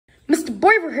Mr.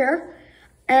 Beaver here,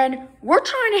 and we're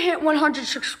trying to hit 100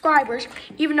 subscribers,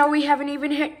 even though we haven't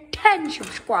even hit 10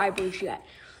 subscribers yet.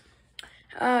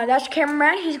 That's the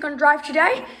cameraman. He's going to drive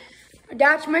today.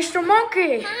 That's Mr.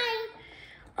 Monkey.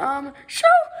 Hi. So,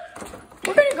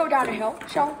 we're going to go down a hill.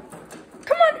 So,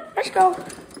 come on, let's go.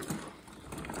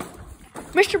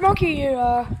 Mr. Monkey,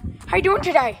 how you doing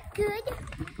today? Good.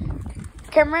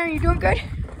 Cameraman, you doing good?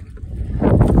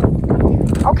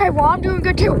 Okay, well, I'm doing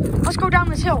good too. Let's go down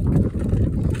this hill.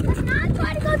 Let's not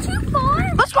try to go too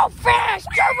far. Let's go fast!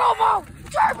 Turbo mode!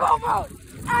 Turbo mode!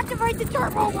 Activate the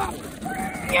turbo mode!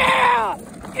 Yeah!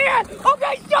 Yeah!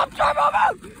 Okay, stop turbo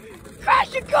mode!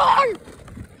 Crash the car!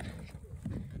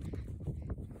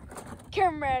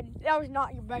 Cameraman, that was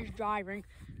not your best driving.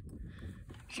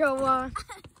 So,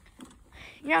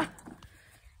 yeah.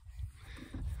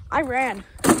 I ran.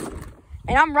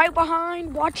 And I'm right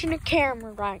behind watching the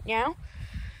camera right now.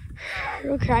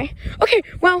 Okay. Okay,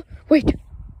 well, wait.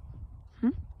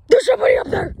 There's somebody up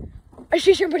there. I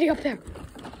see somebody up there.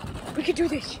 We can do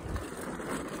this.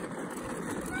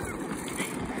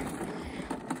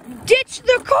 Ditch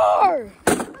the car.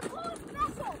 The car's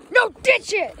special. No,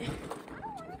 ditch it. I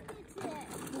don't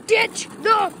want to Ditch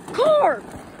the car.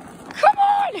 Come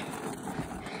on.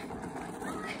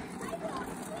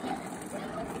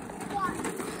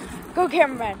 Go,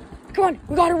 cameraman. Come on,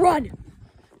 we gotta run.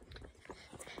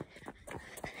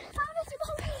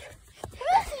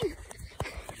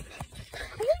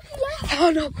 Oh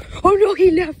no, oh no,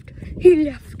 he left. He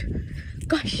left.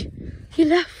 Gosh, he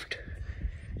left.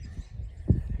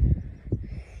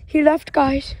 He left,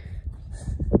 guys.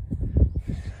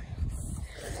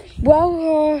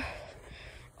 Well,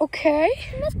 okay.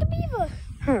 Mr. Beaver.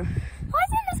 Huh. Why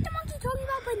isn't Mr. Monkey talking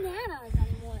about bananas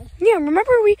anymore? Yeah,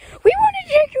 remember we wanted to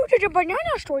take you to the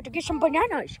banana store to get some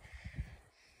bananas.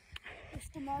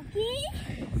 Mr. Monkey?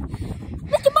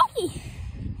 Mr. Monkey!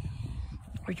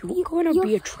 Are you going to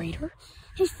be a traitor?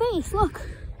 His face, look.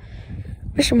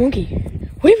 Mr. Monkey,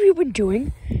 what have you been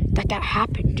doing that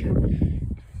happened?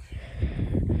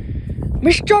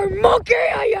 Mr. Monkey,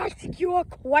 I asked you a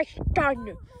question. I was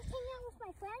hanging out with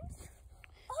my friends.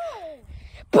 Oh!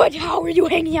 But how are you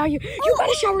hanging out? You got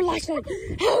a shower last night.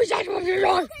 How is that supposed to be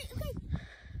wrong? Okay.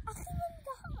 I was in the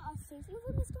house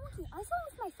with Mr. Monkey. I saw it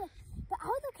with my friend, but I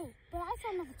was okay. But I saw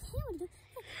another camera to do.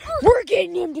 We're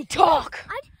getting him to talk.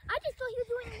 I just thought he was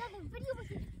doing another video with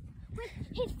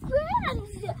his friends.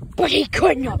 But he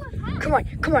couldn't have. Come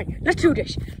on. Let's do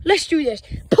this.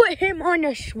 Put him on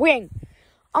the swing.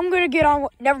 I'm going to get on.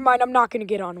 Never mind, I'm not going to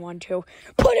get on one too.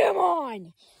 Put him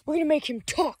on. We're going to make him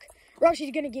talk. Or else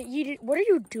he's going to get yeeted. What are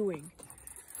you doing?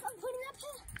 I'm putting up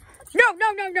No.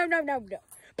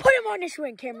 Put him on the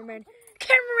swing, cameraman.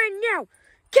 Cameraman now.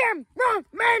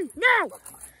 Cameraman now.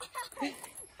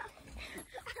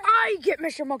 I get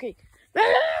Mr. Monkey.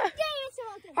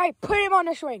 Alright, put him on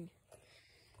the swing.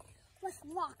 Let's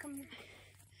lock him.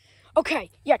 Okay,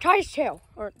 yeah, tie his tail.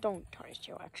 Or don't tie his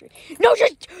tail, actually. No,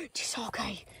 just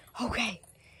okay. Okay.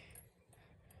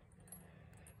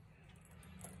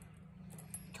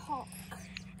 Talk.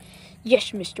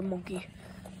 Yes, Mr. Monkey.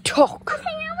 Talk. I'm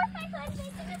hanging out with my friends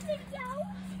making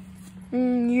a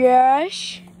video.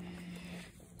 Yes.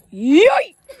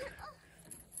 Yay!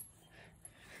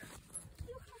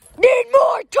 Need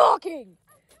more talking!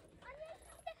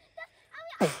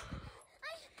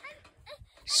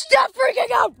 Stop freaking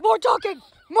out! More talking!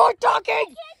 More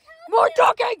talking! More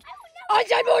talking! I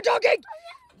said more talking!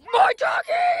 More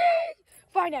talking!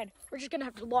 Fine, Ed. We're just gonna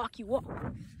have to lock you up.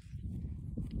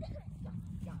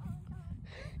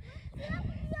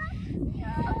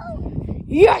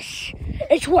 Yes!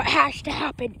 It's what has to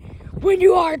happen when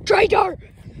you are a traitor!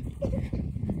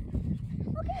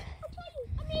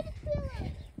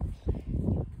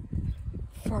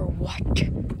 For what?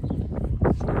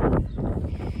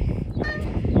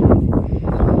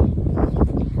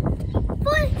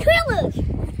 For trailers.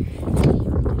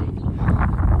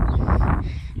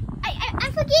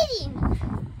 I'm forgetting.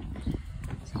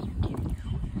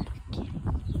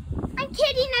 I'm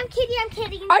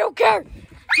kidding. I don't care!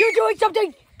 You're doing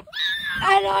something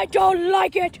and I don't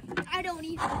like it! I don't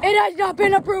either. It has not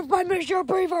been approved by Mr.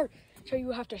 Beaver, so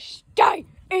you have to stay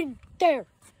in there.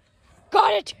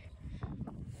 Got it?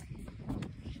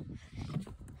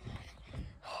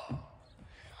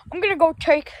 I'm gonna go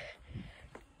take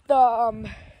the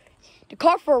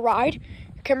car for a ride.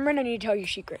 Cameron, I need to tell you a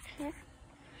secret. Yeah.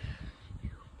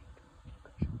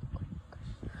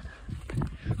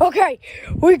 Okay,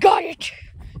 we got it.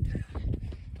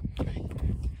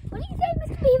 What do you say,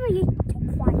 Mr. Beaver? You're too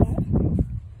quiet.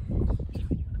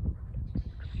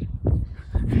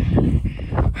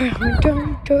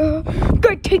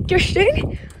 Gonna take this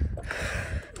thing.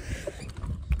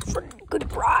 For a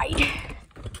good ride.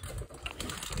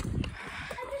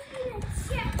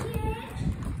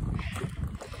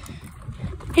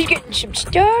 He's getting some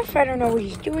stuff. I don't know what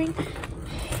he's doing.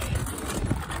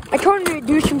 I told him to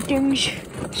do some things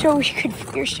so he could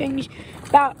figure things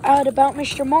out about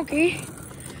Mr. Monkey.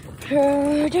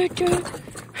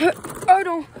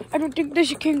 I don't think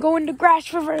this can go in the grass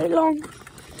for very long.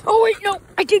 Oh wait, no,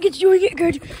 I think it's doing it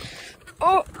good.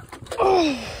 Oh.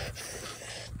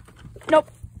 Nope,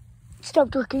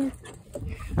 stopped working.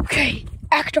 Okay,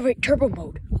 activate turbo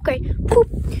mode. Okay, boop.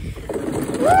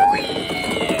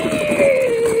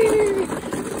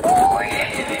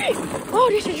 Oh,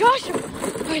 this is awesome.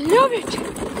 I love it.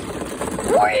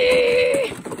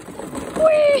 Whee!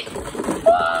 Whee!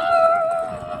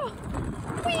 Whoa!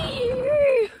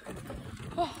 Whee!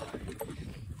 Oh,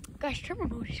 guys, turbo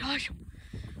mode is awesome.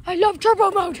 I love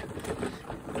turbo mode.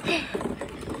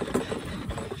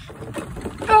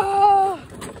 Oh,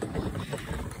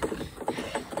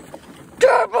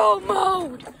 turbo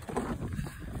mode.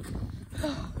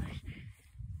 Oh.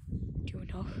 Do you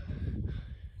know?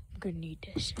 I'm gonna need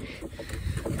this.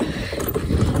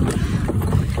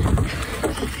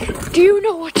 Do you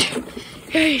know what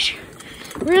is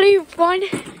really fun?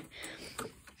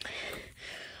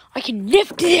 I can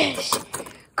lift this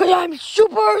because I'm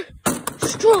super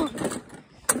strong.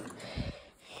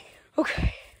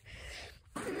 Okay.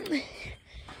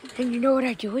 And you know what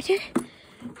I do with it?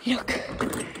 Look.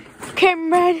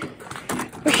 Cameraman,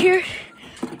 right here.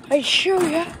 I show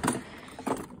you.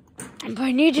 But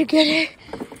I need to get it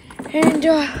in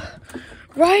the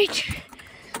right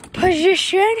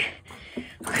position.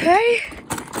 Okay.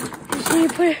 So you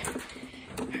put it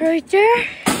right there.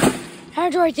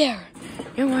 And right there.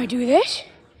 And when I do this.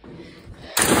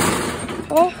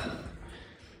 Oh.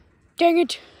 Dang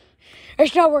it.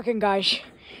 It's not working, guys.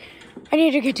 I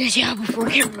need to get this out before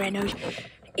cameraman knows.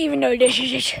 Even though this is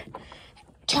just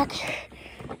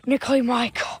technically my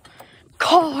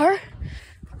car.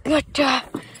 But,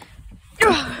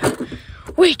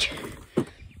 wait.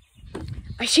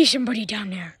 I see somebody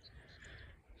down there.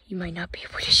 You might not be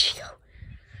able to see, though.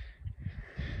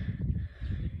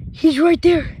 He's right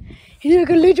there. He's like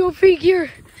a little figure.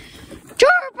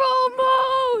 Turbo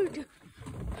mode!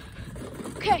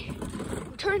 Okay.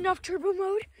 I'm turning off turbo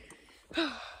mode.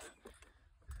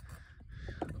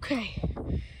 Okay.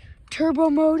 Turbo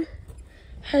mode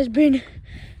has been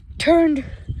turned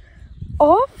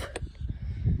off.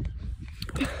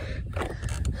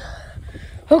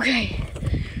 Okay.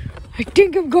 I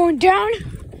think I'm going down.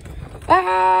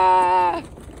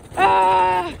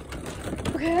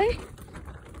 Okay.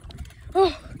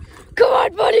 Oh, come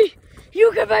on, buddy.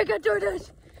 You can make it through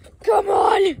this. Come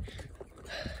on.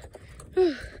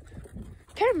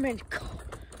 Cameraman's cold.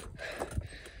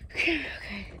 Okay.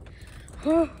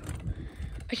 Oh,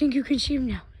 I think you can see him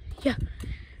now. Yeah,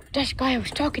 that's the guy I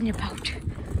was talking about.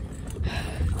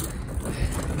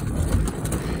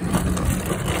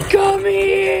 Come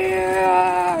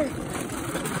here!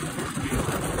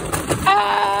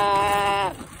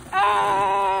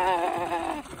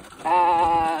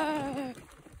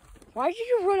 Why did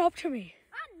you run up to me?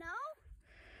 I don't know.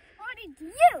 Why did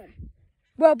you?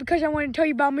 Well, because I want to tell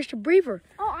you about Mr. Beaver.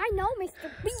 Oh, I know Mr.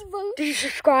 Beaver. Did you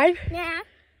subscribe? Yeah.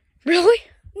 Really?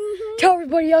 Mm-hmm. Tell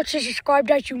everybody else to subscribe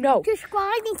that you know.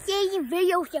 Subscribe and share your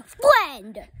videos. You're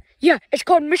splendid. Yeah, it's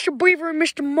called Mr. Beaver and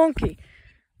Mr. Monkey.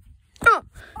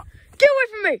 Get away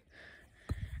from me!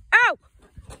 Ow!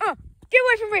 Get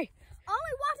away from me!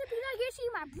 Only watch it because you see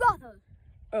my brother.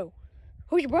 Oh,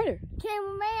 who's your brother?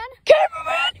 Cameraman.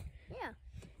 Cameraman! Yeah.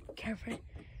 Cameraman.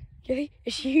 Yeah,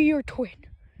 is he your twin?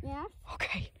 Yeah.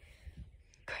 Okay.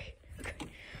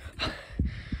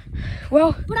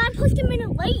 Well, but I pushed him in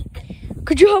a lake.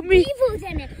 Could you help me? Beavers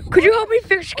in it. Could you help me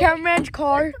fix Cameraman's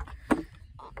car? Oh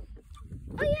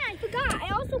yeah, I forgot.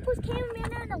 I also pushed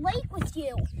Cameraman in a lake with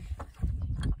you.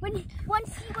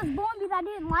 Once he was born because I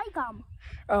didn't like him.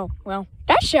 Oh, well,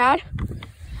 that's sad.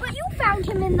 But you found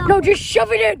him in the... No, just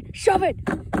shove it in. Shove it.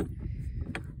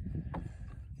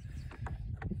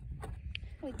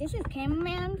 Wait, this is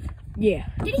Cameraman's? Yeah.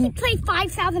 Did he pay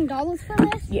 $5,000 for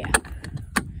this? Yeah.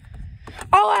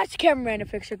 I'll ask the cameraman to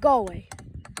fix it. Go away.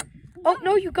 Oh,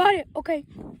 no, you got it. Okay.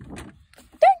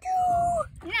 Thank you.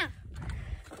 Yeah.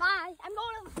 Bye. I'm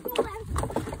going to the school now.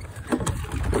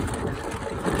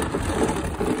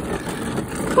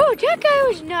 Oh, that guy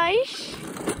was nice.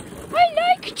 I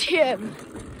liked him.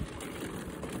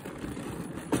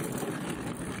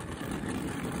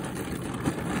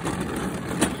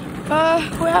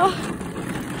 Well,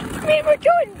 I mean, we're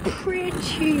doing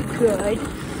pretty good.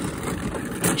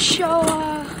 So,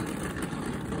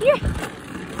 yeah.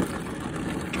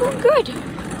 doing good.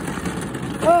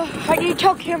 I need to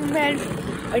tell cameraman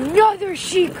another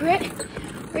secret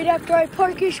right after I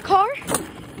park his car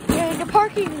in the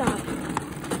parking lot.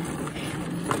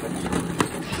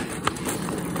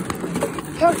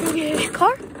 Parking his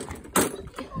car.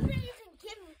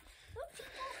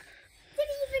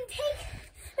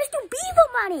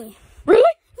 Money.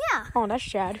 Really? Yeah. Oh,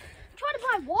 that's sad. Try to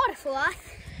buy water for us.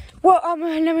 Well,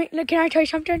 can I tell you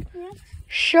something? Yeah.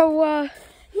 So, yeah,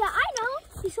 I know.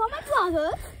 You saw my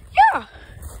brother. Yeah.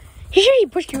 He said he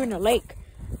pushed you in the lake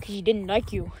because he didn't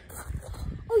like you.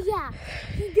 Oh, yeah.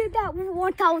 He did that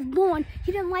once I was born.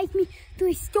 He didn't like me, so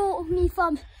he stole me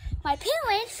from my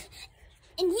parents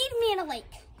and hid me in a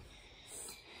lake.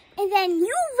 And then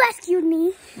you rescued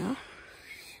me. Yeah.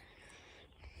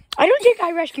 I don't think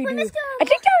I rescued you. I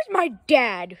think that was my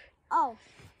dad. Oh,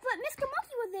 but Mr.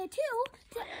 Monkey was there too.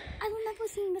 So I remember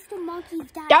seeing Mr.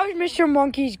 Monkey's dad. That was Mr.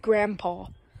 Monkey's grandpa.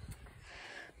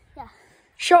 Yeah.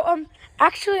 So,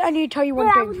 actually, I need to tell you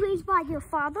one thing. I was raised by your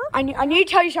father. I need to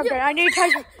tell you something. I need to tell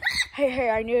you. Hey,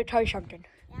 I need to tell you something.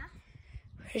 Yeah.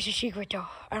 It's a secret, though.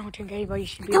 I don't think anybody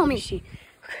should be Tell able me. to see.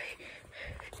 Okay.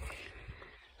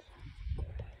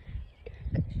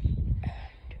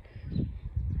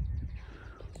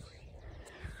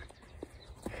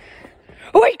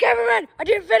 Oh, wait, cameraman! I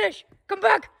didn't finish! Come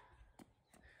back!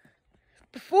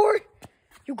 Before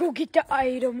you go get the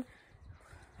item.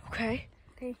 Okay?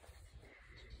 Okay.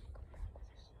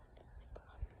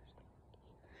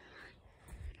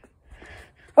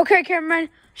 Okay, cameraman.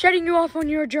 Setting you off on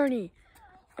your journey.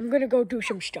 I'm gonna go do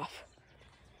some stuff.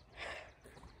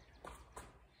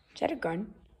 Is that a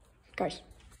gun? Guys.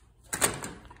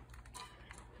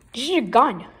 This is a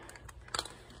gun.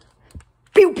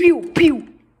 Pew, pew, pew.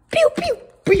 Pew, pew,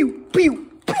 pew,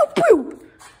 pew, pew, pew.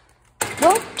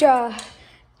 Well, that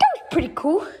was pretty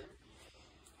cool.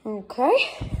 Okay.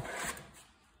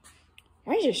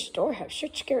 Why does this store have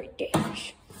such scary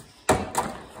things?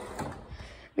 I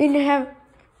mean, they have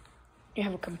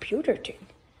a computer thing.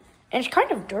 And it's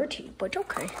kind of dirty, but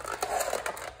okay. $5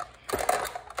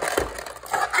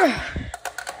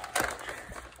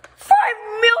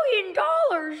 million!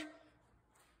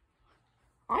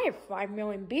 I have 5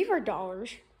 million beaver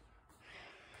dollars.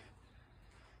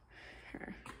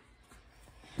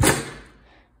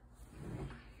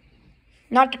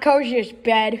 Not the coziest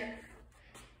bed.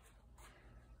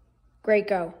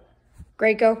 Graco.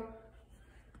 Graco?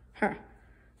 Huh.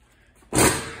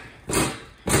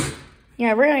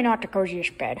 Yeah, really not the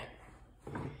coziest bed.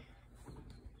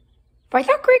 But I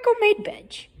thought Graco made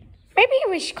beds. Maybe it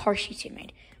was car seats he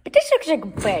made. But this looks like a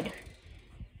bed.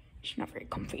 It's not very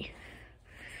comfy.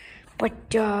 But,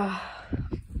 got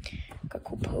a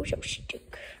cool pogo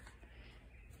stick.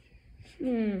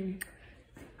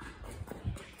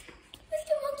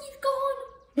 Mr. Monkey's gone.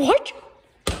 What?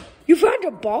 You found a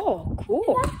ball.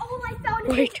 Cool. That's all I found.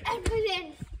 Wait.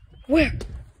 Everything. Where?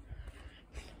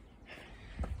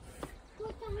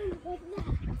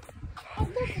 Oh,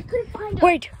 look, I couldn't find it.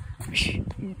 Wait. Shh.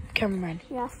 Cameraman.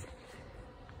 Yes.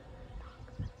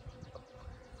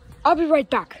 I'll be right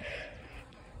back.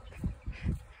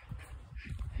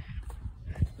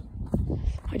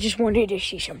 I just wanted to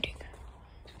see something.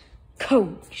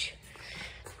 Cones.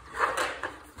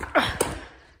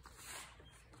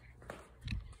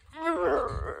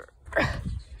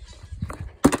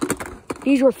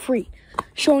 These were free.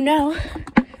 So now,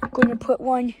 I'm going to put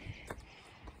one,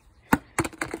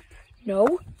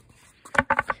 no,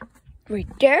 right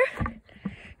there.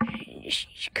 And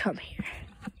just come here.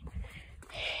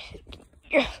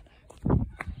 And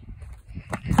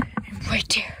right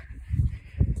there.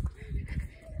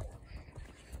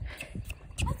 I'm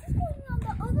just going on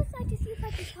the other side to see if I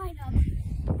can find them.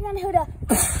 And then I heard a...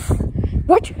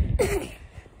 What?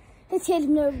 His head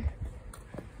moved.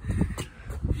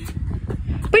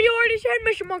 But you already said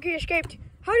Mr. Monkey escaped.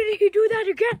 How did he do that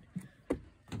again?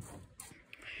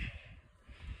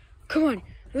 Come on,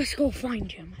 let's go find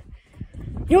him.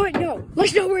 You know what? No,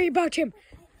 let's not worry about him.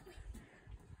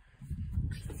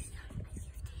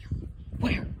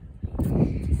 Where?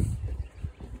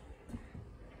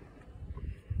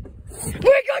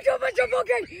 We got you, Mr.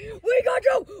 Monkey! We got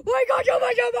you,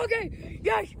 Mr. Monkey!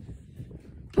 Yes!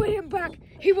 Put him back.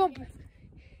 He won't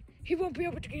be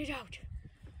able to get out.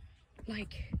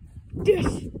 Like this.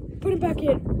 Put him back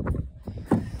in.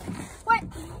 What?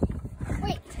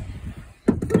 Wait.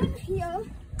 Put him here.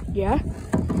 Yeah?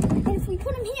 And if we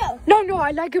put him here. No,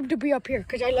 I like him to be up here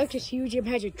because I like to see him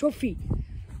as a trophy.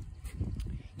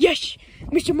 Yes,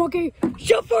 Mr. Monkey,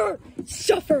 suffer!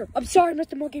 Suffer! I'm sorry,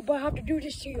 Mr. Monkey, but I have to do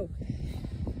this to you.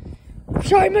 I'm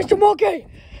sorry, Mr. Monkey!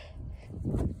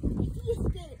 He's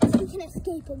good. can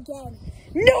escape again.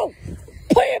 No!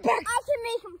 Put it back! I can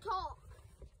make him talk.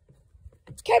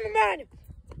 Cameraman!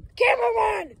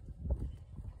 Cameraman!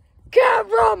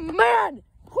 Cameraman!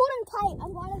 Hold him tight.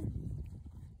 I'm gonna...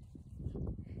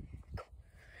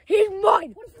 He's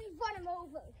mine! What if we run him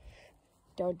over?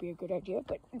 That would be a good idea,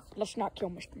 but let's not kill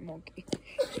Mr. Monkey.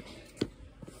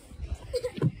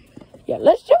 Yeah,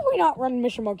 let's definitely not run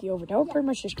Mr. Monkey over. That would pretty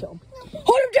much just kill him.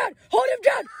 Hold him down! Hold him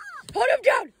down! Hold him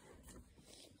down!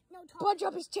 No talk. Bunch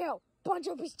up his tail. Bunch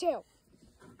up his tail.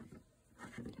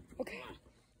 Okay.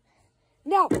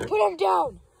 Now, put him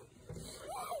down.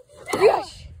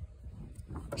 Yes.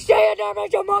 Stay in there,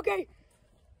 Mr. Monkey.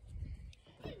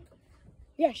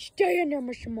 Yes, stay in there,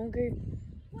 Mr. Monkey.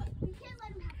 What? We can't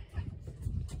let him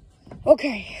have...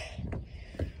 Okay.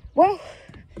 Well.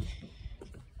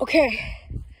 Okay.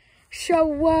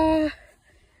 So,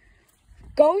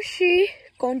 go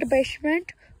in the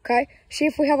basement, okay? See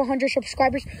if we have 100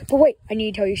 subscribers. But wait, I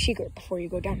need to tell you a secret before you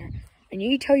go down there. I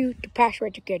need to tell you the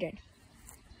password to get in.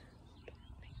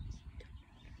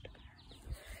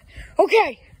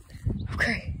 Okay.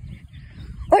 Okay.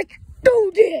 Let's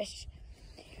do this.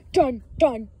 Dun,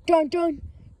 dun, dun, dun.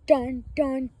 Dun,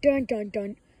 dun, dun, dun,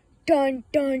 dun. Dun,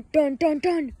 dun, dun, dun,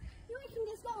 dun. You can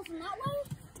just go from that way?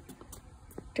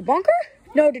 The bunker?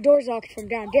 No, the door's locked from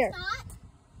down there. It's not.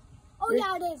 Oh,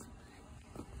 yeah, it is.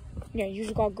 Yeah, you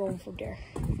just gotta go in from there.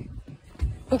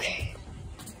 Okay.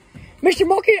 Mr.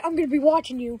 Monkey, I'm gonna be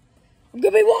watching you. I'm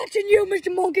gonna be watching you,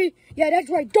 Mr. Monkey. Yeah, that's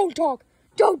right. Don't talk.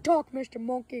 Don't talk, Mr.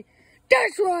 Monkey.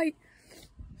 That's right.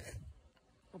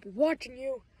 I'll be watching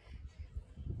you.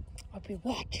 I'll be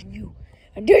watching you.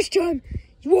 And this time,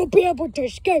 you won't be able to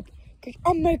escape. Because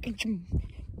I'm making some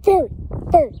very,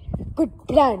 very good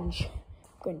plans.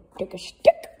 I'm going to take a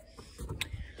stick.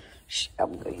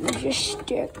 I'm going to use a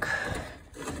stick.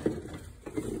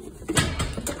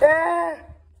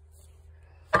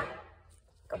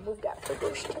 I'll move that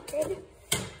figure stick in.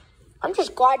 I'm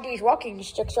just glad these walking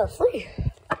sticks are free.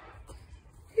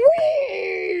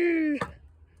 Whee!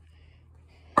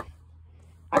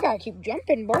 I gotta keep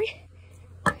jumping, boy.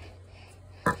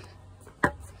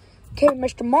 Okay,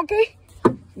 Mr. Monkey,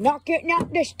 not getting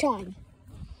out this time.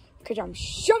 Because I'm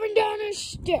shoving down a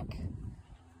stick.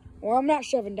 Or I'm not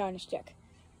shoving down a stick.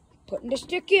 Putting the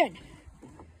stick in.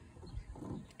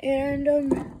 And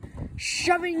I'm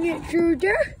shoving it through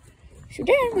there. So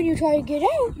then when you try to get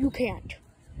out, you can't.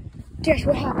 That's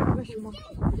what happened, Mr. Monkey.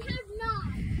 You have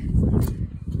not.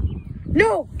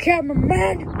 No,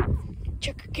 cameraman.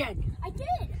 Check again. I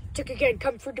did. Check again.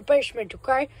 Come through the basement,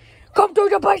 okay? Come through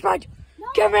the basement. No.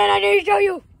 Cameraman, I need to tell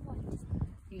you. What?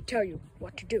 I need to tell you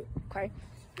what to do, okay?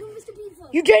 No, Mr. Beavers.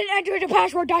 You didn't enter the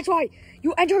password, that's why.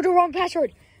 You entered the wrong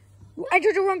password. You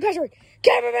entered the wrong password.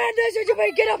 Cameraman, listen to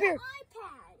me. Get up here.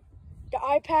 The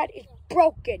iPad is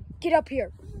broken. Get up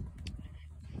here.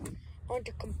 On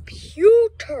the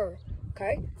computer,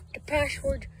 okay? The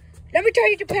password. Let me tell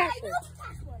you the password. I know the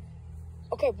password.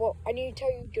 Okay, well, I need to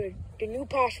tell you the new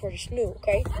password is new,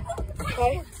 okay?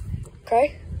 Okay?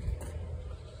 Okay?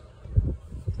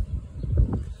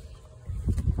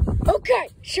 Okay,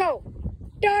 so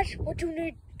that's what you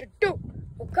need to do,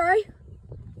 okay?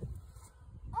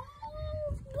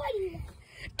 Oh, what do you...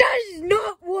 That is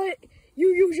not what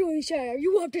you usually say. Are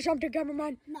you up to something,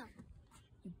 cameraman? No.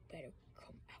 You better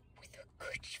come out with a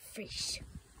good face,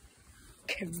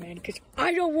 cameraman, because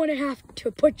I don't want to have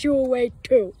to put you away,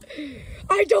 too.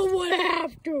 I don't want to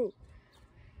have to.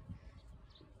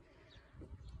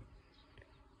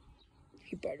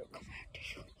 You better come out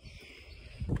this way.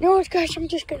 You know what, guys? I'm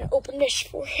just going to open this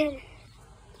for him.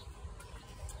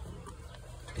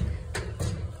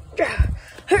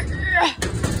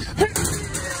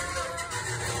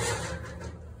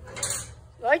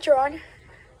 Lights are on.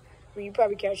 Well, you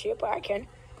probably can't see it, but I can.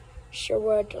 So,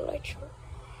 the lights are on.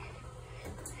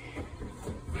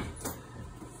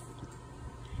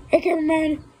 Hey,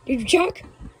 cameraman. Did you check?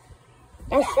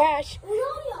 That was fast.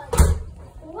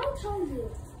 What I told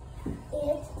you,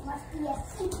 it must be a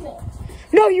secret.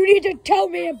 No, you need to tell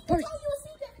me in person. Tell you a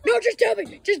secret. No, just tell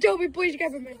me. Just tell me, please,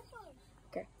 cameraman.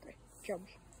 Okay, okay. Tell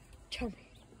me. Tell me.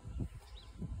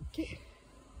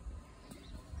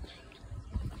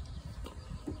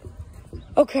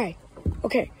 Okay,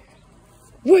 okay.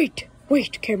 Wait,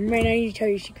 cameraman, I need to tell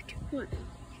you a secret. What?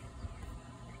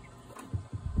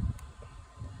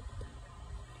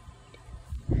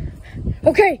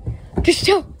 Okay, just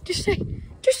say. Just say.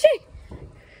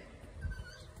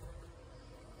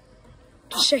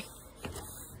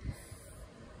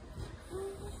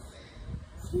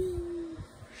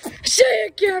 Say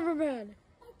it, cameraman.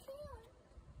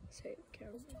 Say it,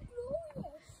 cameraman.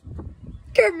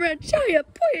 Cameraman, say it,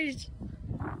 please.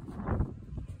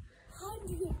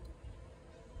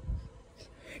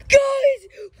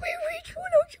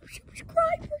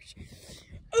 subscribers.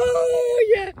 Oh,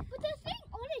 yeah. But the thing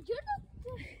on it, you look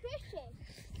suspicious.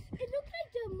 It looks like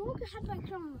the mocha has like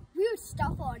some weird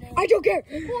stuff on it. I don't care.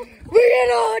 We get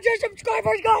 100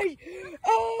 subscribers, guys.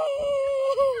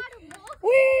 Oh,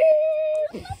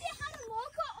 Looks like they had a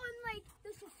mocha on like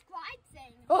the subscribe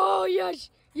thing. Oh, yes.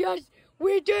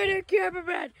 We did it,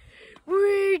 cameraman.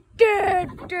 We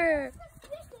did it.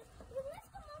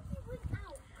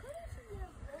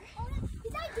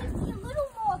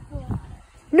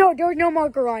 No, there's no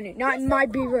marker on it. Not in my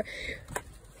beaver.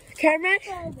 Cameraman,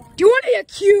 do you want to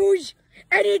accuse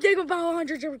anything about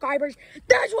 100 subscribers?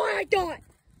 That's what I thought.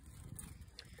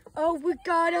 Oh, we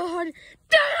got 100.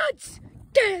 Dance!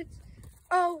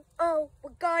 Oh, we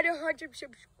got 100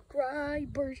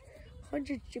 subscribers.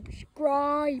 100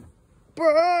 subscribers.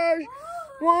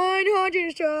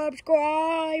 100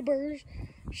 subscribers.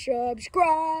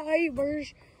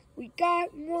 Subscribers. We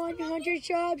got 100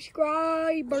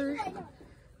 subscribers.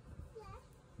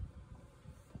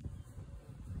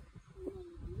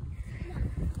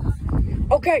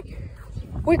 Okay,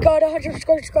 we got 100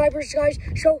 subscribers, guys,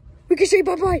 so we can say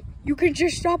bye-bye. You can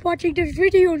just stop watching this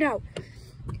video now.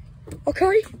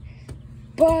 Okay?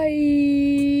 Bye.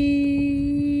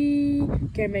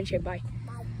 Can't mention bye.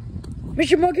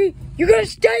 Mr. Monkey, you're gonna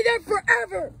stay there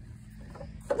forever.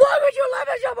 Why would you let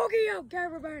Mr. Monkey out,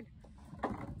 cameraman?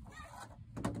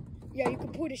 Yeah, you can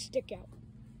put a stick out,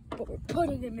 but we're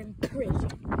putting him in prison.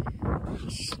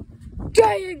 He's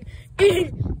staying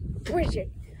in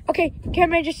prison. Okay,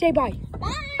 cameraman, just say bye.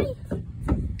 Bye.